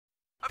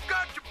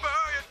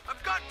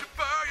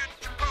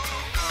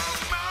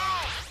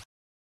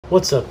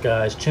What's up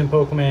guys, Chin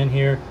Pokemon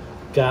here.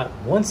 Got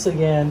once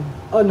again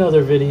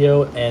another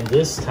video, and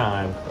this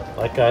time,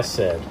 like I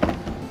said,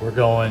 we're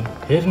going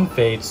Hidden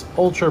Fates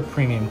Ultra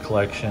Premium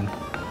Collection.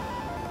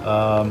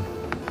 So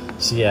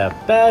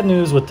yeah, bad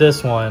news with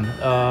this one.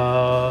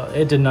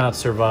 It did not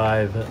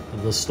survive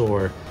the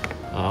store.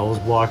 I was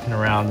walking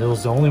around, it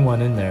was the only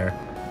one in there,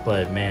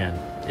 but man,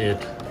 it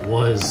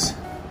was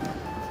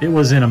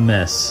in a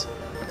mess.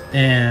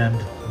 And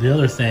the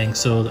other thing,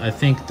 so I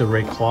think the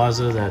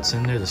Rayquaza that's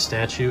in there, the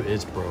statue,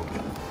 it's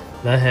broken.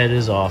 That head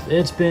is off.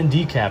 It's been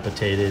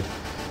decapitated,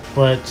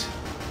 but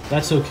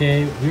that's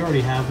okay. We already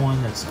have one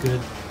that's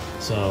good.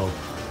 So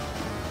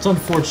it's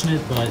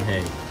unfortunate, but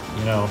hey,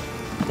 you know,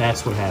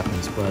 that's what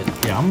happens. But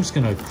yeah, I'm just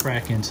gonna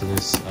crack into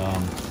this,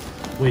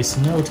 waste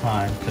no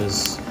time,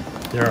 because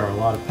there are a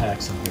lot of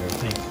packs in here. I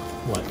think,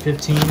 what,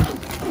 15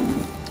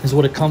 is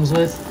what it comes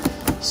with.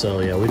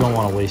 So yeah, we don't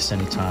want to waste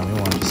any time. We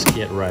want to just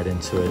get right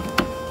into it.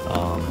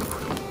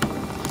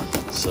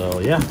 So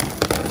yeah,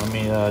 let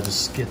me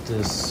just get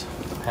this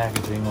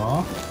packaging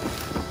off.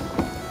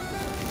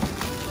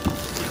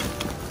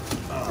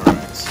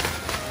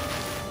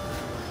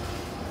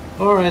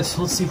 All right,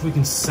 so let's see if we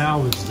can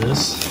salvage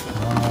this.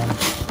 The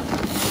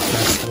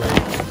best way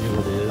to do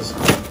it is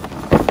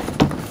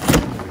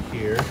over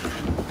here.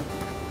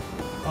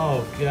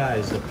 Oh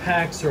guys, the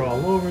packs are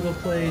all over the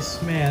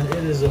place. Man,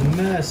 it is a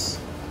mess.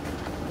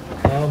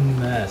 A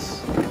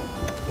mess.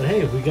 But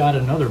hey, we got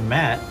another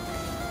mat.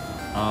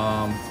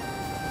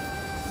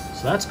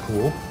 So that's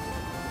cool.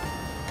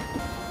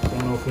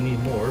 Don't know if we need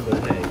more,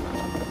 but hey,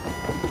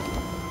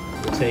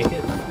 we'll take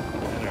it.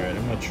 Alright,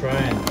 I'm gonna try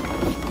and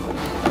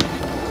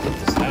get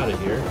this out of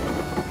here.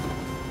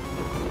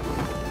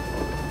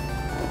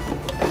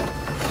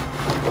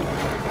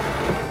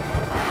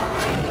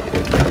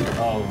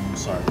 Oh, I'm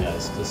sorry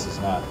guys, this is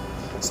not,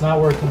 it's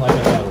not working like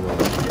I thought it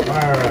was.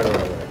 Alright.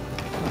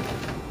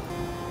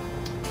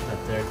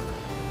 Right there.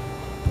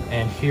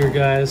 And here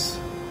guys,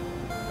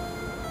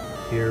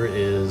 here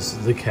is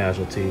the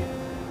casualty.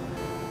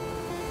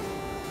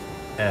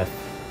 F.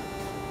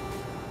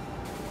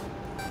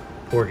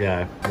 Poor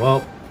guy.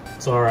 Well,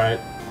 it's alright.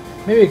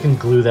 Maybe I can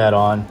glue that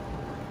on.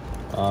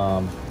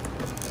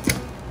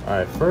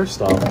 Alright,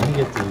 first off, let me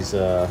get these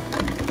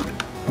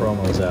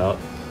promos out.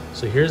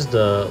 So here's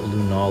the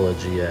Lunala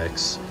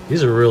GX.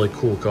 These are really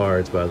cool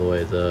cards, by the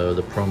way,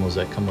 the promos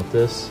that come with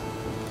this.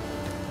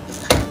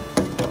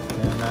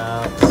 And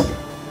out.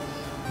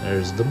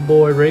 There's the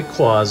boy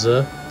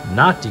Rayquaza,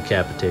 not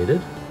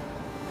decapitated.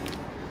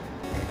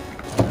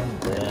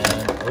 And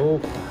then,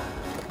 oh,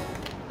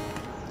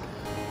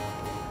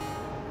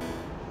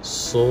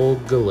 Sol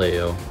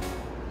Galeo.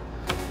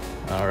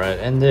 Alright,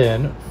 and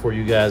then for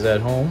you guys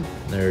at home,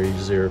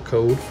 there's your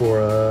code for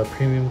a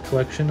premium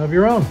collection of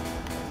your own.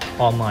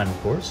 Online, of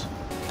course.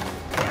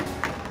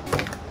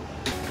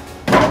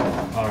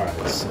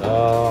 Alright,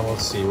 so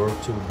let's see where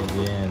to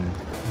begin.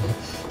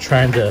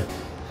 Trying to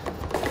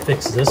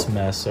fix this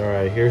mess.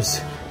 Alright,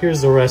 here's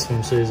the rest of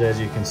them. So as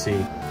you can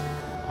see,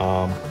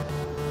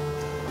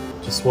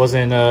 just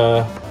wasn't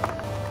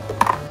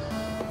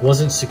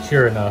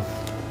secure enough.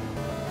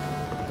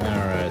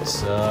 Alright,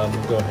 so I'm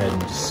gonna go ahead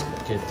and just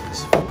get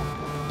these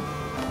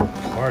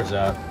cards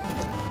out.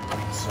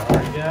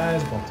 Sorry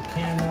guys, bumped the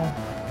camera.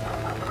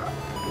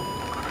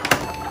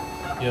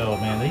 Yo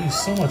man, they use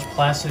so much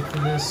plastic for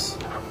this.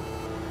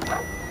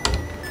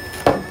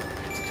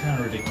 It's kind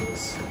of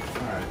ridiculous.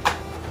 Alright.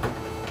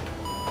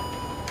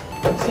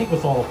 I think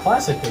with all the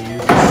plastic they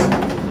use, it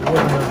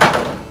wouldn't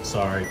have,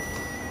 sorry,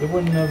 it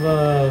wouldn't have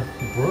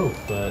broke,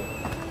 but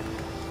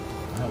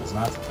that was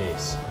not the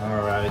case.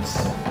 Alright.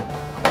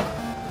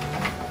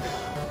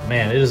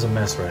 Man, it is a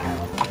mess right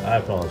now. I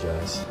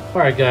apologize.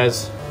 Alright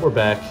guys, we're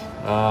back.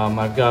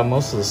 I've got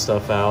most of the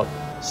stuff out.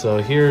 So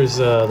here's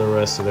the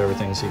rest of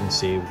everything, so you can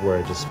see where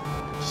it just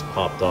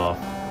popped off.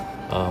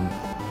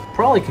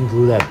 Probably can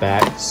glue that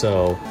back,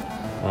 so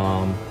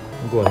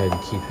we'll go ahead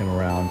and keep him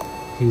around.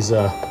 He's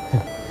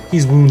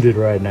he's wounded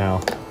right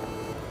now.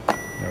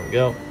 There we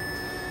go.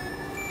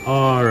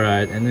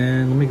 Alright, and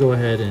then let me go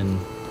ahead and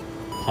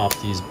pop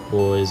these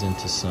boys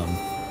into some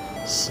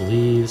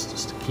sleeves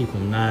just to keep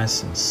them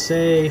nice and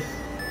safe.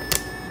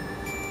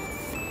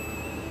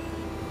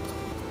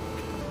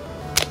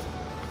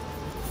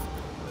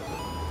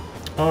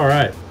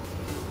 Alright,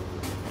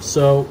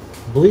 so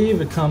I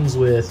believe it comes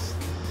with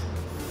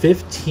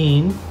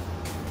 15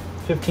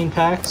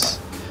 packs.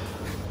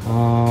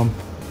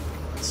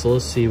 So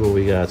let's see what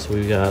we got. So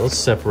we got, let's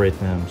separate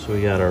them. So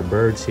we got our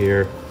birds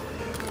here.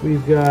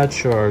 We've got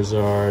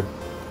Charizard,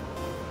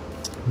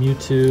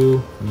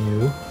 Mewtwo,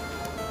 Mew.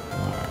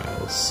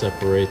 Alright, let's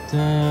separate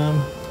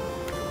them.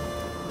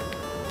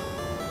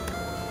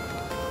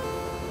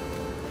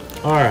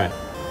 Alright,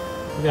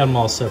 we got them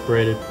all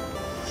separated.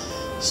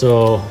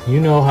 So, you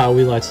know how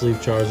we like to leave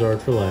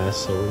Charizard for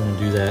last, so we're going to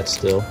do that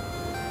still.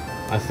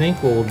 I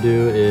think what we'll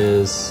do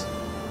is,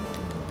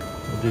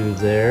 we'll do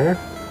there,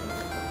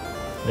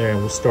 and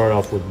we'll start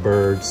off with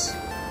birds.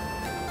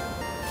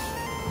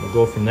 We'll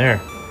go from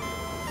there.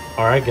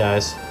 Alright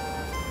guys,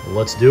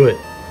 let's do it.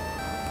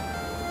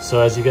 So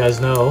as you guys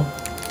know,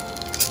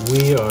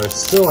 we are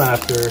still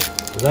after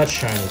that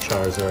shiny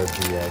Charizard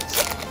GX.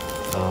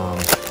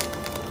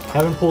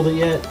 Haven't pulled it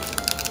yet,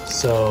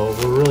 so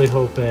we're really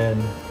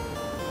hoping,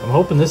 I'm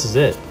hoping this is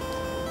it.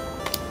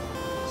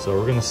 So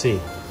we're gonna see.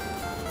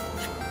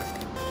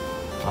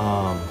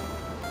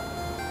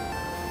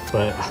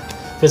 But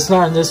if it's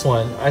not in this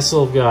one, I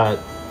still got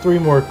 3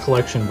 more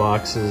collection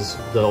boxes,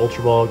 the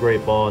Ultra Ball,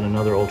 Great Ball, and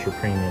another Ultra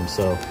Premium.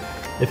 So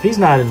if he's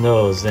not in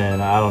those,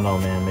 then I don't know,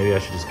 man, maybe I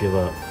should just give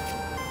up.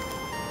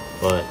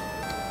 But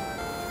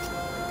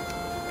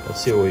let's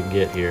see what we can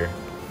get here.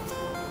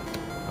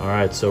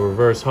 Alright, so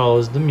reverse holo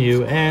is the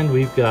Mew, and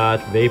we've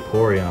got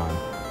Vaporeon.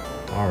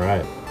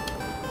 Alright.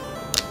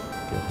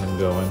 Get him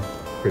going.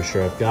 Pretty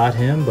sure I've got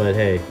him, but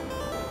hey,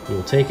 we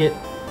will take it.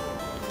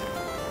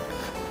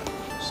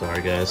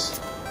 Sorry guys.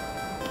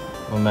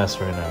 I'm a mess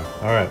right now.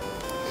 Alright.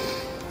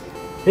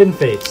 Hidden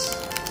Fates.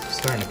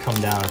 Starting to come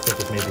down. I think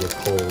it's maybe a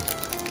cold.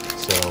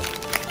 So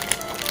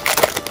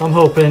I'm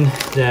hoping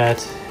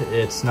that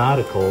it's not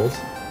a cold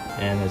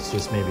and it's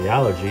just maybe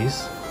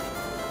allergies,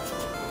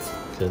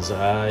 because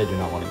I do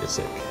not want to get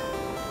sick.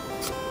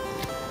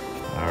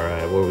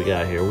 Alright, what do we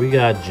got here? We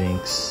got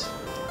Jinx,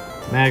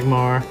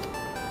 Magmar,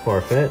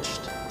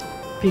 Farfetch'd,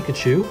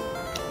 Pikachu,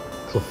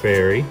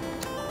 Clefairy,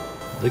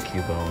 the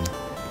Cubone,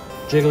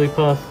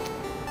 Jigglypuff,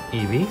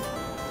 Eevee.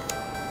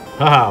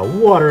 Haha,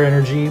 water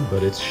energy,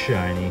 but it's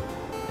shiny.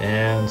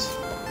 And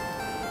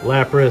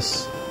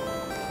Lapras.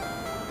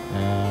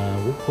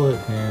 We'll put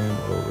him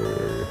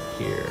over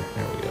here.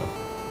 There we go.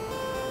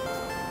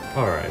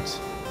 Alright.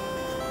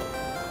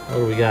 What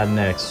do we got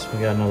next?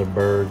 We got another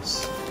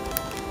Birds.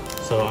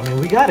 So, I mean,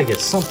 we gotta get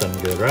something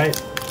good, right?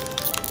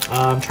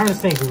 I'm trying to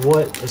think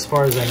what, as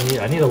far as I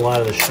need a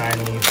lot of the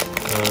shiny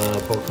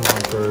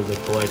Pokemon for the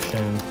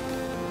collection.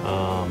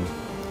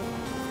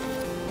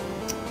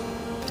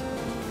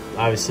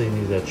 Obviously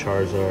need that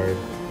Charizard.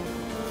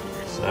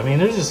 So, I mean,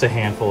 there's just a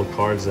handful of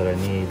cards that I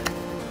need.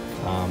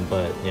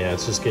 But yeah,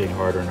 it's just getting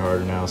harder and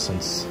harder now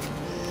since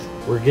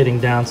we're getting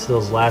down to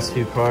those last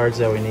few cards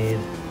that we need.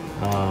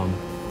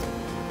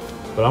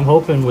 But I'm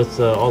hoping with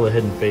all the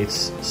Hidden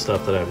Fates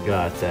stuff that I've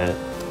got that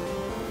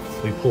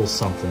we pull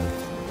something.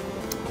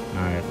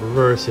 Alright,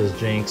 reverse is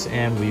Jinx,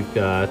 and we've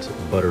got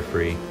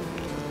Butterfree.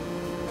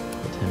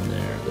 Put him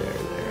there.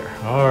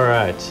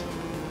 Alright.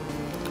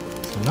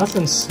 So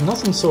nothing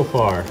so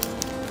far.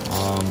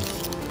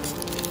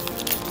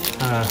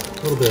 A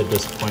little bit of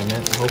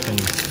disappointment.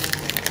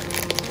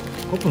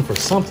 Hoping for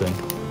something.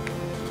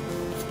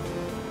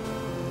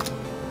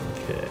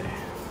 Okay.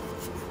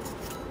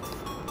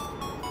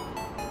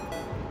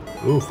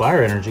 Ooh,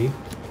 Fire Energy.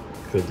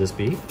 Could this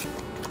be?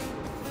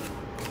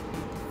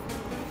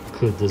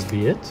 Could this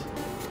be it?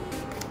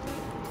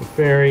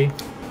 Clefairy,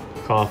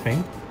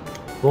 Coughing,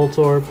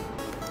 Voltorb,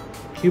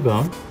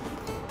 Cubone,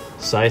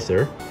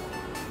 Scyther,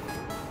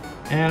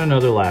 and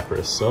another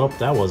Lapras. So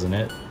that wasn't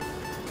it.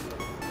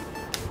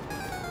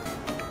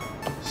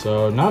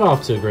 So not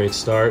off to a great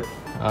start.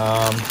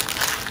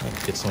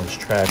 Let's get some of this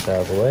trash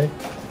out of the way.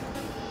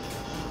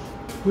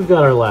 We've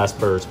got our last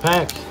Birds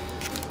pack.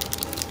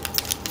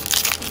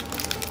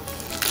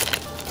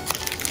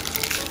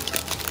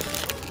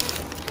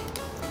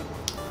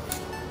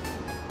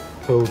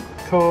 Code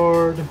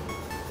card.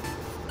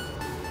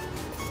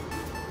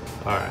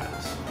 Alright.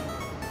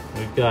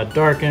 We've got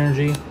Dark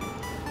Energy.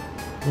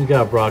 We've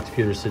got Brock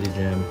Computer City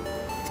Gym.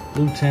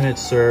 Lieutenant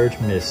Surge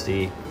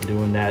Misty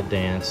doing that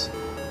dance.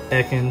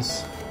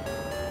 Ekans,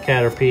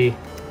 Caterpie,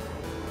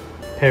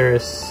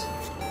 Paris,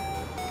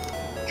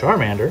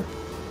 Charmander,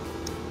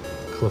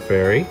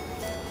 Clefairy.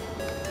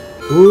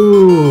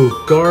 Ooh,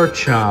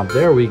 Garchomp.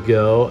 There we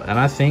go. And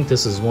I think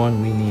this is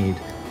one we need.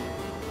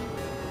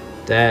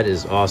 That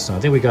is awesome. I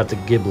think we got the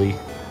Ghibli,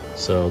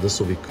 so this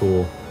will be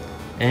cool.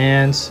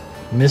 And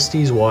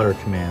Misty's Water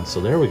Command.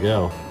 So there we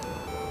go.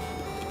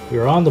 We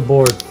are on the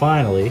board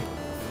finally.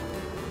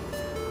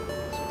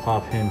 Let's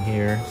pop him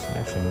here. So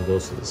actually, move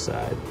those to the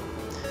side.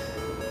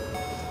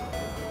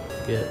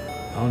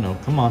 Oh no,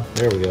 come on.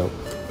 There we go.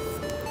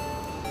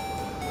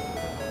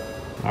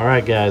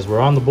 Alright guys, we're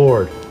on the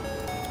board.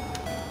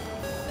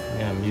 We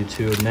got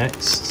Mewtwo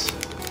next.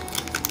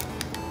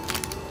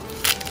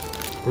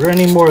 We're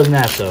gonna need more than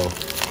that though.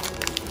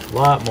 A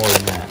lot more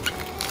than that.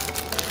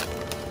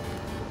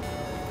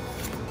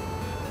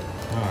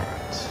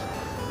 Alright.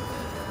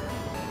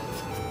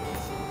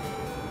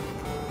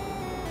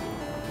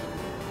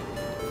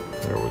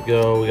 There we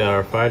go. We got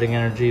our Fighting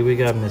Energy. We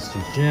got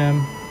Misty's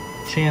Gym,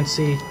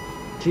 Chansey,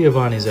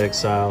 Giovanni's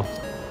Exile,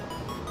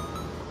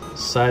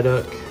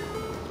 Psyduck,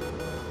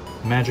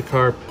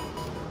 Magikarp,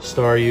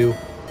 Staryu,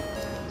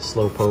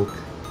 Slowpoke,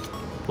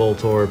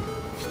 Voltorb,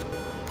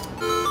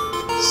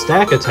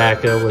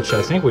 Stakataka, which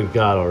I think we've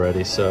got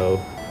already, so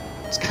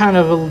it's kind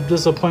of a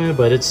disappointment,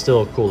 but it's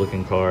still a cool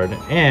looking card,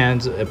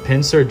 and a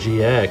Pinsir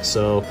GX,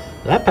 so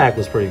that pack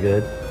was pretty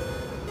good.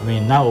 I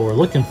mean, not what we're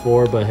looking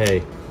for, but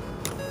hey,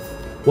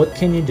 what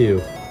can you do?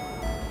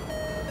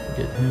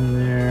 Get him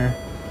there.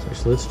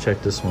 So let's check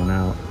this one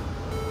out.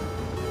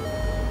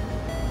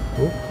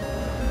 Oop.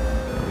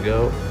 There we we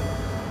go.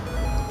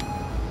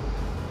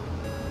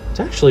 It's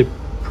actually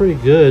pretty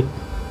good.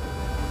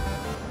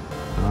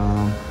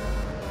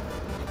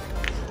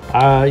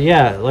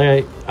 Yeah,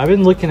 like I've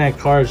been looking at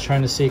cards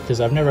trying to see,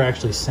 because I've never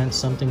actually sent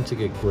something to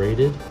get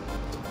graded.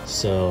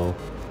 So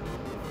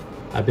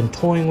I've been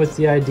toying with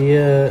the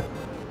idea.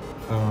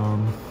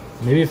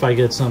 Maybe if I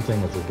get something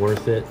that's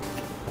worth it.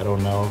 I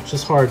don't know. It's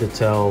just hard to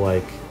tell.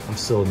 Like, I'm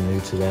still new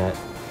to that.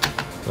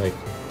 Like,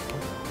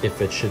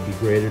 if it should be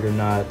graded or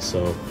not.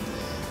 So,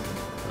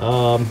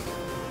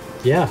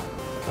 yeah,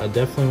 I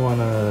definitely want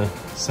to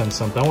send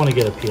something. I want to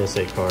get a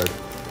PSA card.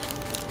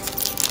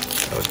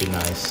 That would be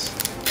nice.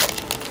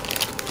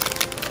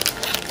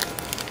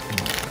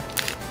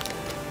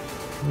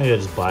 Maybe I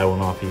just buy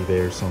one off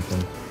eBay or something.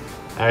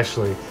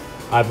 Actually,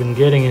 I've been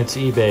getting into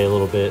eBay a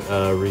little bit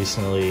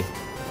recently,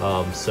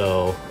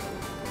 so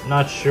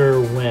not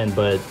sure when,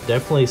 but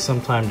definitely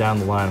sometime down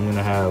the line I'm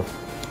gonna have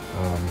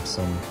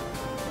some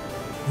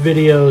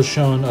videos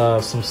showing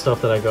some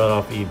stuff that I got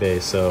off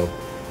eBay, so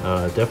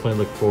definitely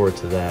look forward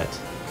to that.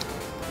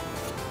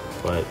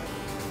 But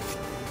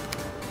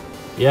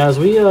yeah, as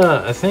we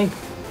I think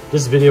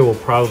this video will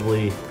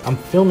probably, I'm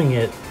filming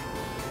it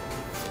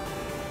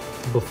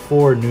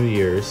before New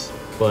Year's,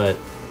 but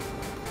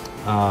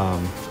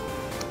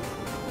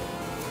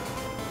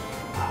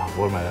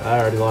what am I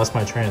already lost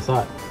my train of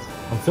thought.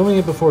 I'm filming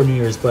it before New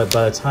Year's, but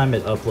by the time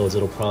it uploads,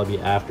 it'll probably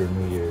be after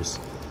New Year's.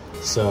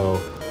 So,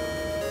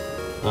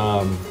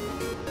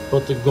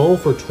 but the goal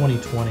for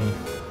 2020,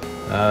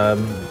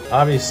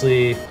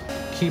 obviously,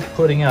 keep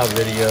putting out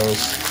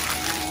videos.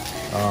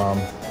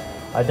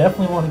 I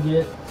definitely want to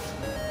get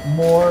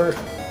more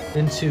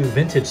into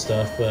vintage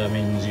stuff, but I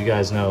mean, as you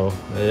guys know,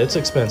 it's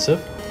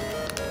expensive.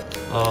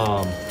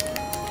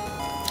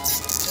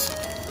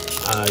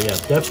 Yeah,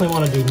 definitely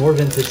want to do more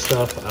vintage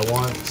stuff. I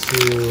want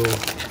to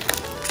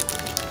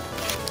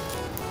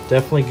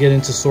definitely get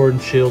into Sword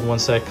and Shield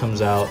once that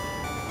comes out.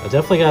 I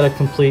definitely got to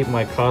complete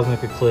my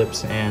Cosmic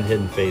Eclipse and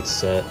Hidden Fates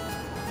set,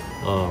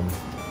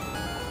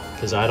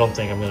 because I don't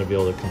think I'm going to be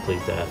able to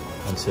complete that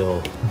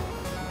until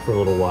for a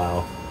little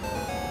while.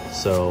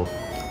 So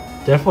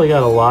definitely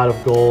got a lot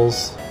of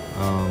goals,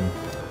 and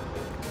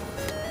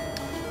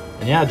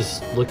yeah,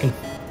 just looking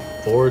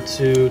forward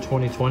to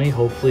 2020.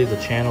 Hopefully the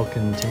channel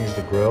continues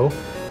to grow.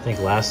 I think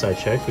last I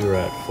checked we were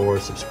at 4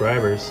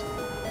 subscribers.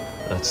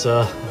 That's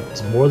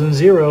it's more than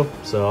 0,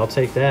 so I'll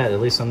take that. At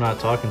least I'm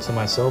not talking to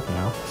myself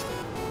now,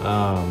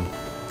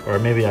 or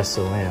maybe I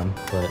still am,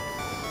 but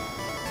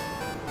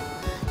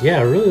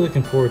yeah, really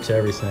looking forward to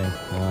everything.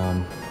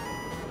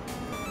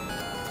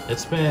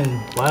 It's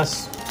been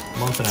last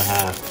month and a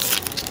half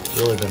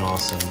really been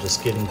awesome,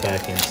 just getting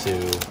back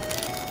into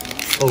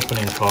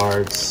opening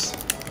cards.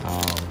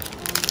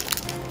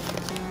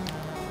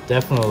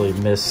 Definitely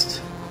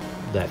missed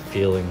that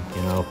feeling,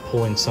 you know,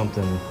 pulling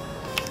something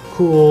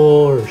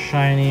cool or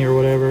shiny or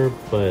whatever.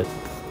 But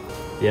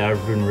yeah,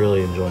 I've been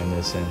really enjoying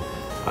this, and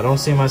I don't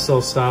see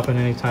myself stopping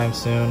anytime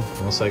soon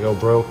unless I go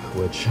broke,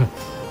 which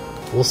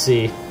we'll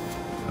see.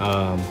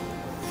 Yeah,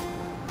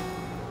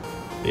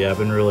 I've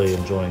been really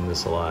enjoying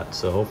this a lot,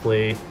 so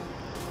hopefully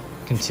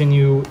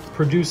continue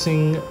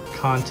producing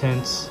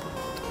content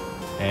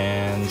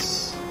and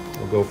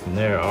we'll go from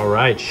there. All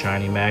right,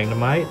 Shiny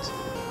Magnemite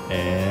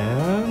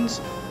and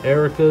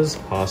Erica's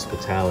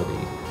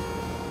Hospitality.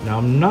 Now,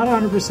 I'm not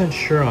 100%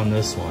 sure on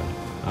this one,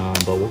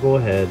 but we'll go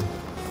ahead.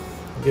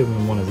 I'll give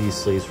him one of these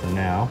sleeves for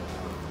now.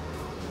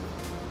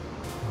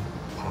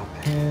 Pop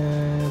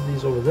in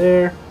these over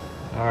there.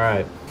 All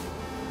right,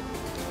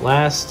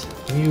 last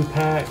new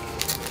pack.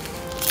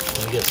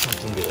 Let me get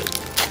something good.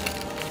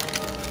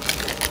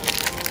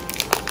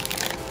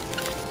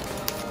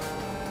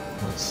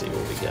 Let's see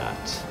what we got.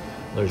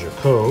 There's your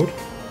code.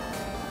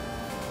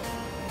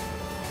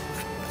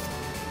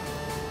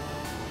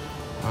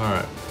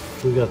 Alright,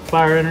 we got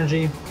Fire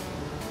Energy,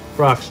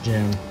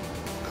 Froxgen,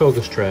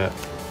 Koga's Trap,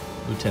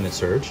 Lieutenant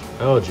Surge,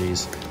 oh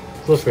geez,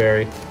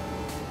 Clefairy,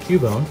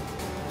 Cubone,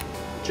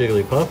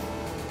 Jigglypuff,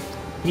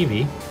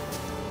 Eevee,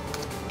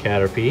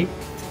 Caterpie,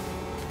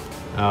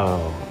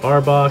 oh,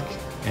 Arbok,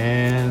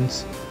 and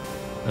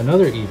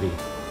another Eevee.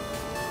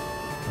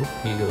 Oh,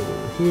 he goes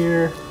over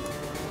here.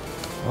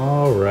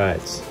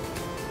 Alright.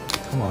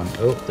 Come on.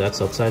 Oh,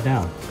 that's upside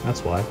down.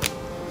 That's why.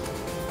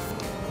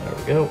 There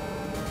we go.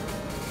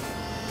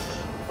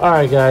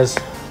 Alright, guys.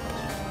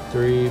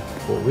 3,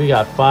 4. We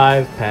got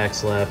 5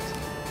 packs left.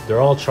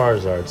 They're all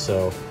Charizard,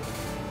 so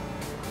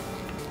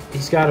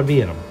he's got to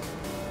be in them.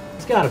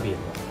 He's got to be in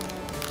them.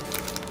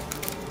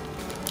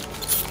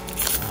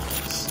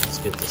 Let's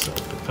get this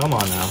open. Come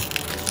on now.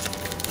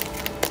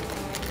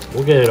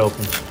 We'll get it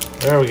open.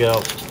 There we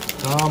go.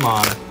 Come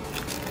on.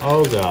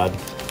 Oh, God.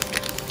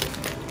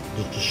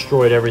 Just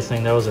destroyed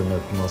everything that was in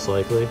there, most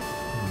likely.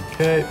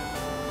 Okay.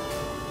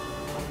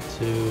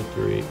 2,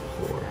 3,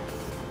 4.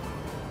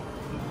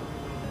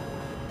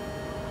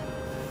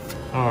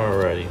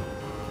 Alrighty.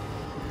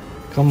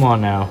 Come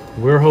on now.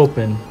 We're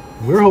hoping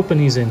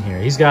he's in here.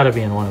 He's got to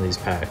be in one of these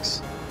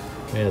packs.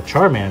 We had a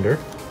Charmander.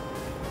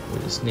 We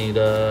just need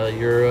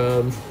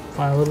your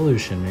final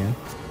evolution, man.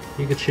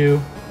 Pikachu,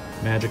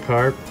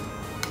 Magikarp,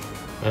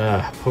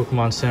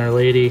 Pokemon Center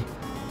Lady,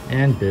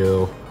 and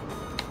Bill.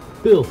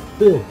 Bill.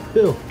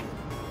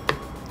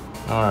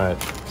 Alright,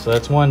 so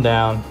that's one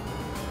down.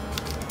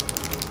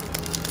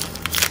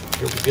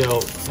 Here we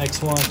go.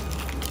 Next one.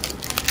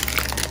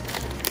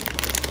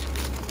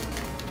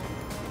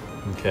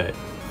 Okay.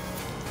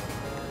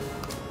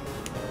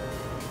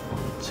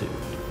 1, 2.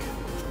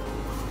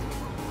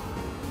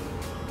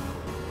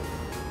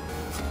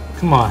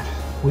 Come on.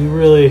 We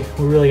really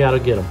gotta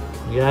get him.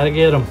 We gotta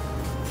get him.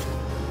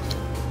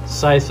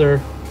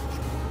 Scyther,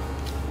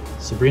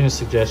 Sabrina's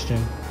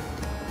Suggestion,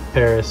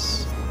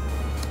 Paris,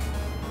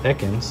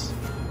 Ekans,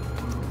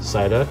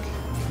 Psyduck,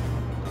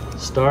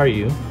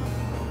 Staryu.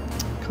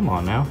 Come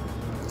on now.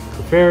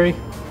 Clefairy,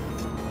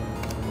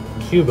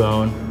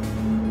 Cubone,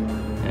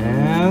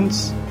 and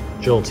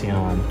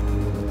Jolteon.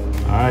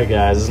 Alright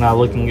guys, it's not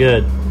looking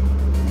good.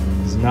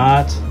 It's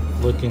not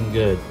looking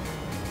good.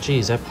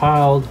 Jeez, that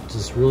pile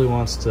just really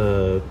wants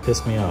to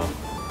piss me off.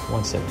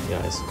 1 second,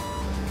 guys.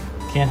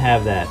 Can't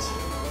have that.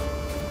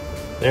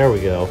 There we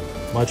go.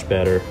 Much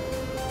better.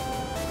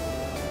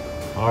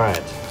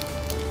 Alright.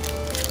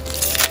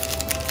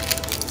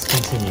 Let's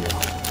continue.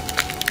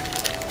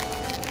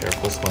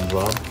 Careful,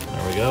 SpongeBob.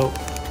 There we go.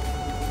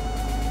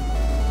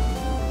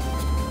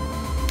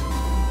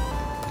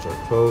 There's our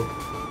code.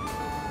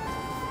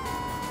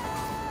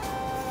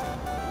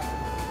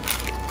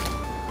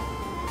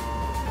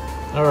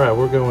 Alright,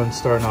 we're going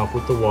starting off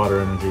with the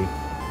water energy.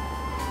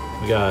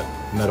 We got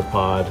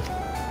Metapod,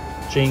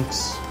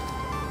 Jinx,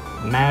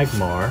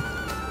 Magmar,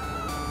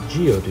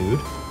 Geodude,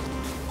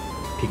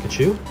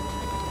 Pikachu,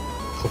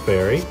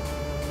 Clefairy,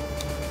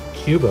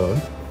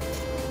 Cubone,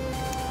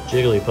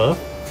 Jigglypuff,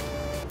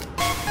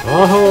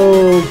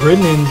 oh,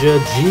 Greninja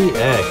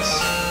GX,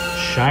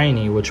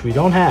 Shiny, which we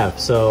don't have,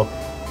 so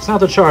it's not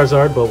the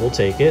Charizard, but we'll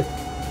take it.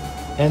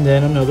 And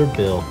then another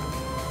Bill.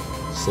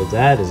 So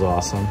that is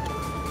awesome.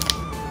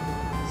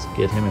 Let's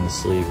get him in the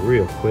sleeve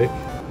real quick.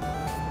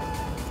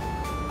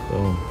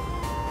 Boom.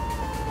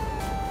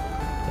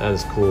 That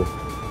is cool.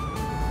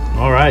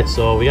 Alright,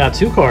 so we got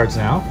 2 cards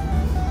now.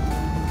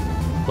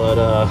 But,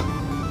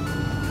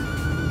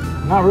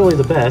 not really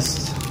the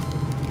best.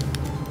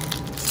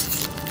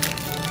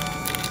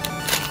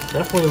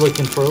 Definitely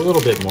looking for a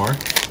little bit more.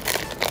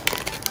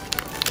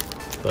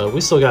 But we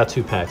still got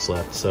 2 packs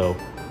left, so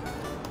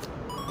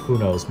who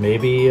knows?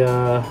 Maybe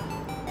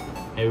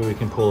maybe we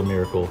can pull a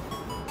miracle.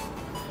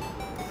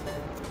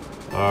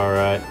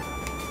 Alright.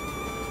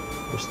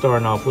 We're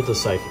starting off with the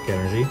Psychic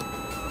Energy.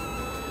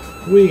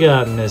 We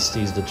got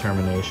Misty's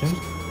Determination,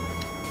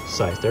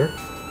 Scyther,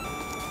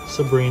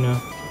 Sabrina,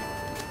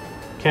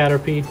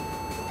 Caterpie,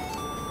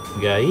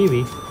 we got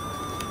Eevee,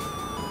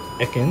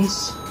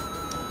 Ekans,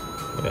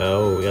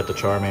 oh, we got the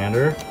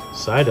Charmander,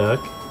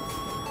 Psyduck,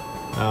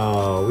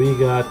 oh, we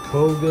got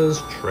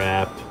Koga's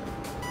Trap,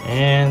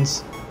 and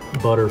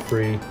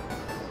Butterfree.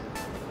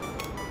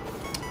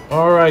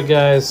 Alright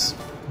guys,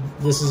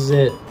 this is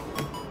it.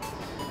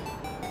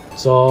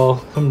 It's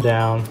all come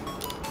down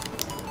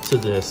to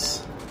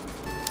this.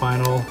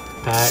 Final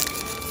pack.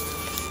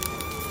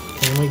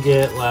 Can we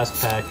get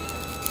last pack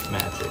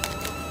magic?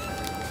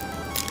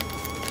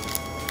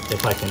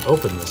 If I can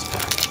open this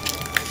pack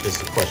is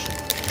the question.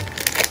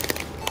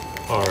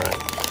 Alright,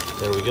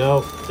 there we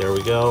go, there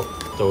we go.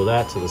 Throw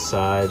that to the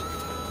side.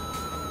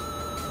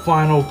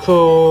 Final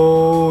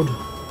code.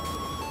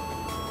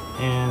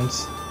 And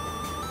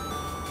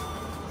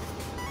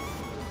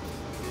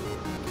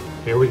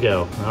here we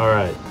go.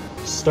 Alright,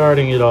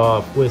 starting it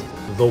off with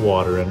the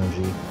water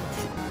energy.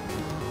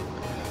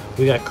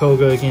 We got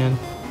Koga again,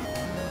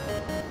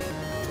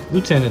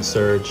 Lieutenant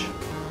Surge,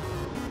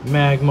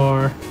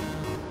 Magmar,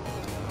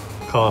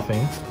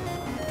 Coughing,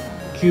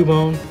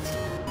 Cubone,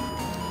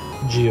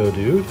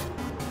 Geodude.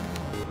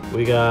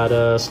 We got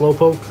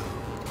Slowpoke,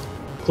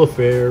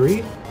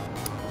 Clefairy.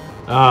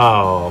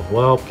 Oh,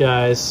 well,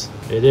 guys,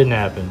 it didn't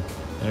happen.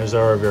 There's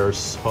our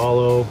reverse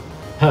holo.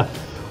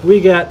 We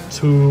got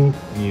 2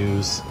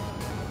 Mews.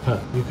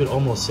 You could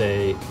almost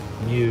say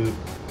Mew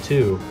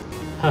 2.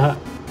 Ha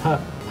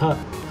ha ha.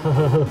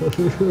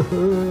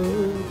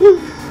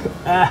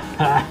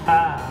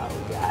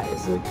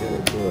 Guys, I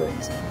couldn't do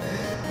it.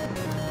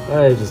 I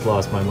just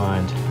lost my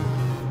mind.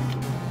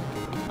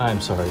 I'm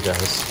sorry,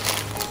 guys.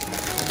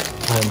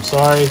 I'm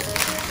sorry.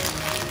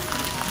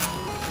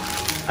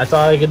 I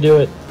thought I could do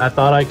it. I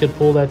thought I could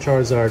pull that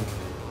Charizard,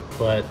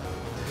 but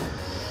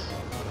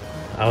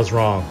I was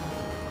wrong.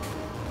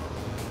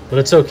 But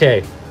it's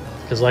okay,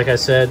 because like I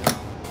said,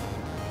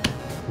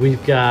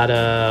 we've got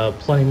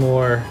plenty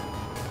more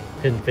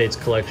Hidden Fates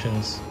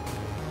collections.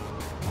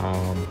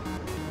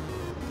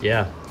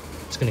 Yeah,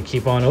 just gonna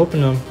keep on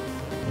opening them.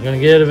 I'm gonna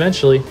get it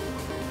eventually.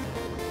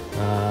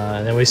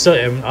 And then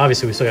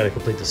obviously we still got to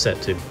complete the set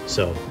too.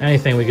 So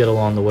anything we get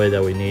along the way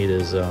that we need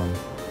is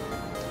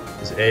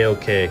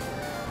a-okay.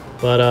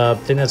 But I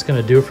think that's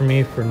gonna do it for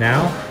me for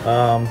now.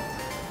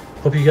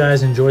 Hope you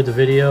guys enjoyed the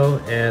video,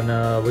 and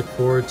look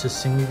forward to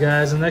seeing you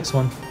guys in the next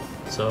one.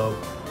 So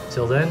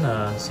till then,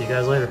 see you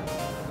guys later.